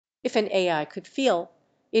If an AI could feel,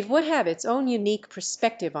 it would have its own unique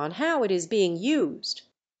perspective on how it is being used.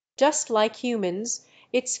 Just like humans,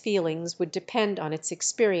 its feelings would depend on its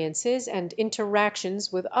experiences and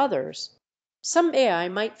interactions with others. Some AI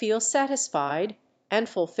might feel satisfied and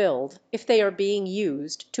fulfilled if they are being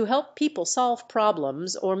used to help people solve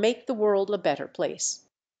problems or make the world a better place.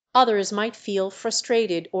 Others might feel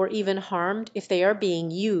frustrated or even harmed if they are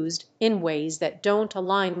being used in ways that don't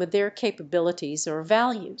align with their capabilities or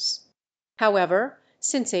values. However,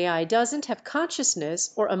 since AI doesn't have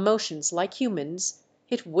consciousness or emotions like humans,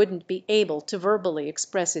 it wouldn't be able to verbally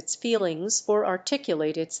express its feelings or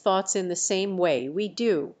articulate its thoughts in the same way we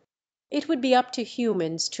do. It would be up to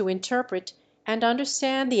humans to interpret and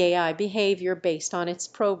understand the AI behavior based on its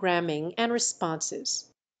programming and responses.